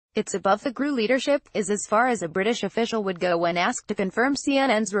It's above the GRU leadership, is as far as a British official would go when asked to confirm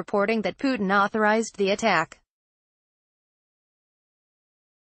CNN's reporting that Putin authorized the attack.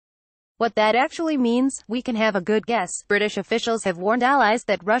 What that actually means, we can have a good guess. British officials have warned allies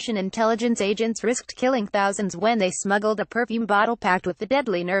that Russian intelligence agents risked killing thousands when they smuggled a perfume bottle packed with the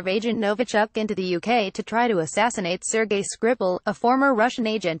deadly nerve agent Novichok into the UK to try to assassinate Sergei Skripal, a former Russian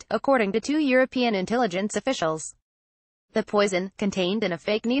agent, according to two European intelligence officials. The poison, contained in a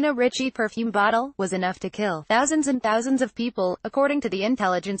fake Nina Ricci perfume bottle, was enough to kill thousands and thousands of people, according to the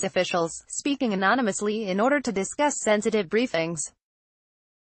intelligence officials, speaking anonymously in order to discuss sensitive briefings.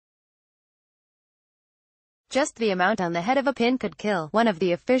 Just the amount on the head of a pin could kill, one of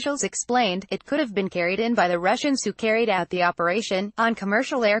the officials explained. It could have been carried in by the Russians who carried out the operation, on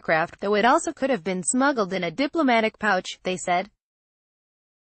commercial aircraft, though it also could have been smuggled in a diplomatic pouch, they said.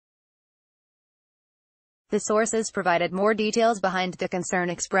 The sources provided more details behind the concern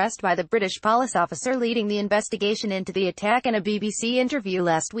expressed by the British police officer leading the investigation into the attack in a BBC interview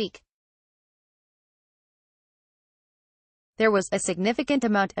last week. There was a significant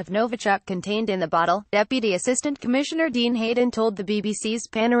amount of Novichok contained in the bottle, Deputy Assistant Commissioner Dean Hayden told the BBC's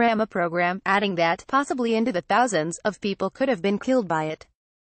Panorama programme, adding that, possibly into the thousands, of people could have been killed by it.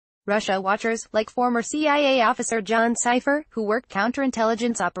 Russia watchers, like former CIA officer John Cipher, who worked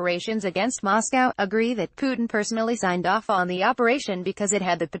counterintelligence operations against Moscow, agree that Putin personally signed off on the operation because it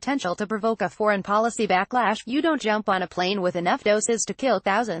had the potential to provoke a foreign policy backlash. You don't jump on a plane with enough doses to kill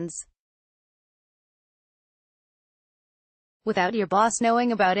thousands without your boss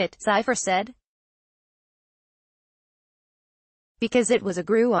knowing about it, Cipher said. Because it was a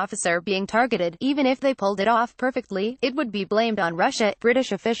GRU officer being targeted, even if they pulled it off perfectly, it would be blamed on Russia.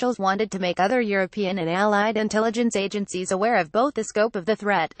 British officials wanted to make other European and allied intelligence agencies aware of both the scope of the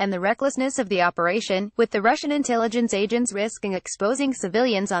threat and the recklessness of the operation, with the Russian intelligence agents risking exposing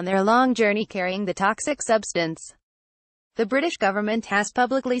civilians on their long journey carrying the toxic substance. The British government has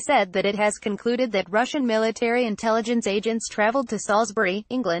publicly said that it has concluded that Russian military intelligence agents travelled to Salisbury,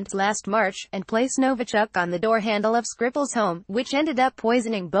 England, last March, and placed Novichok on the door handle of Skripal's home, which ended up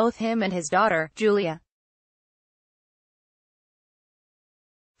poisoning both him and his daughter, Julia.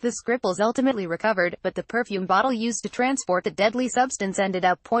 The Skripals ultimately recovered, but the perfume bottle used to transport the deadly substance ended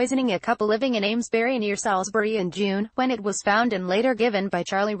up poisoning a couple living in Amesbury near Salisbury in June, when it was found and later given by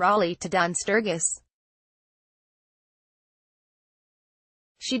Charlie Raleigh to Don Sturgis.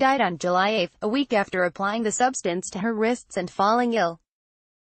 She died on July 8, a week after applying the substance to her wrists and falling ill.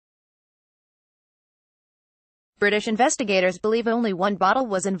 British investigators believe only one bottle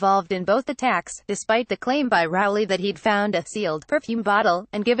was involved in both attacks, despite the claim by Rowley that he'd found a sealed perfume bottle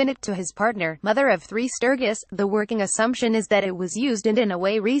and given it to his partner, mother of three Sturgis. The working assumption is that it was used and in a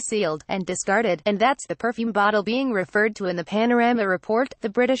way resealed and discarded, and that's the perfume bottle being referred to in the Panorama report, the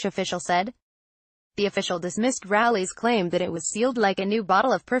British official said. The official dismissed Rowley's claim that it was sealed like a new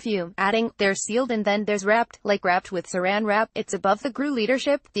bottle of perfume, adding, "There's sealed and then there's wrapped, like wrapped with saran wrap. It's above the GRU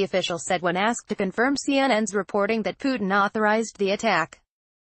leadership," the official said when asked to confirm CNN's reporting that Putin authorized the attack.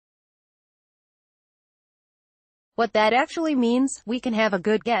 What that actually means, we can have a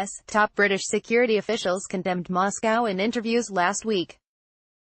good guess. Top British security officials condemned Moscow in interviews last week.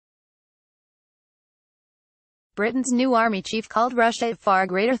 Britain's new army chief called Russia a far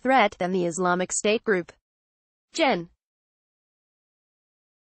greater threat than the Islamic State group. Gen.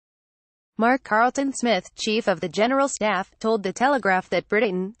 Mark Carleton-Smith, chief of the General Staff, told The Telegraph that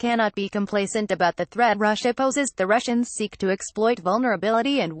Britain cannot be complacent about the threat Russia poses. The Russians seek to exploit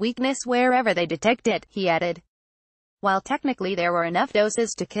vulnerability and weakness wherever they detect it, he added. While technically there were enough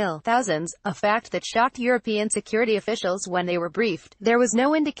doses to kill thousands, a fact that shocked European security officials when they were briefed, there was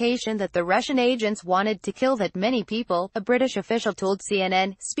no indication that the Russian agents wanted to kill that many people, a British official told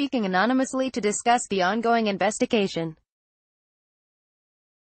CNN, speaking anonymously to discuss the ongoing investigation.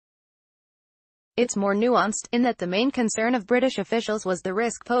 It's more nuanced, in that the main concern of British officials was the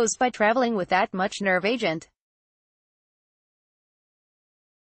risk posed by travelling with that much nerve agent.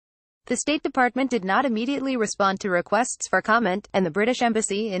 The State Department did not immediately respond to requests for comment, and the British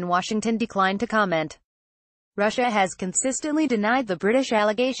Embassy in Washington declined to comment. Russia has consistently denied the British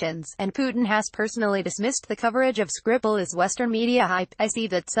allegations, and Putin has personally dismissed the coverage of Skripal as Western media hype. I see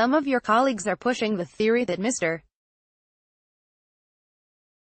that some of your colleagues are pushing the theory that Mr.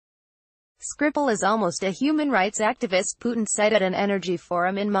 Skripal is almost a human rights activist, Putin said at an energy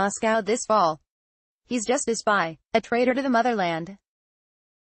forum in Moscow this fall. He's just a spy, a traitor to the motherland.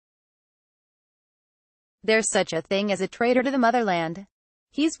 There's such a thing as a traitor to the motherland.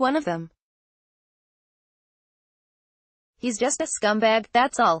 He's one of them. He's just a scumbag,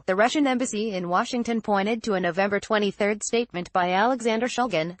 that's all. The Russian embassy in Washington pointed to a November 23 statement by Alexander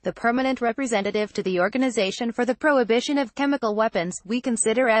Shulgin, the permanent representative to the Organization for the Prohibition of Chemical Weapons. We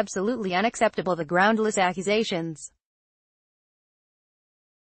consider absolutely unacceptable the groundless accusations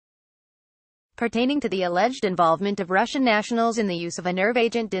pertaining to the alleged involvement of Russian nationals in the use of a nerve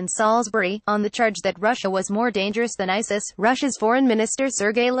agent in Salisbury, on the charge that Russia was more dangerous than ISIS. Russia's Foreign Minister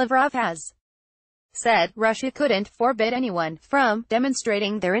Sergei Lavrov has said Russia couldn't forbid anyone from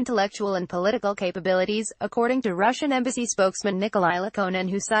demonstrating their intellectual and political capabilities, according to Russian embassy spokesman Nikolai Lakonin,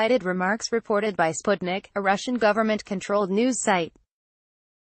 who cited remarks reported by Sputnik, a Russian government-controlled news site.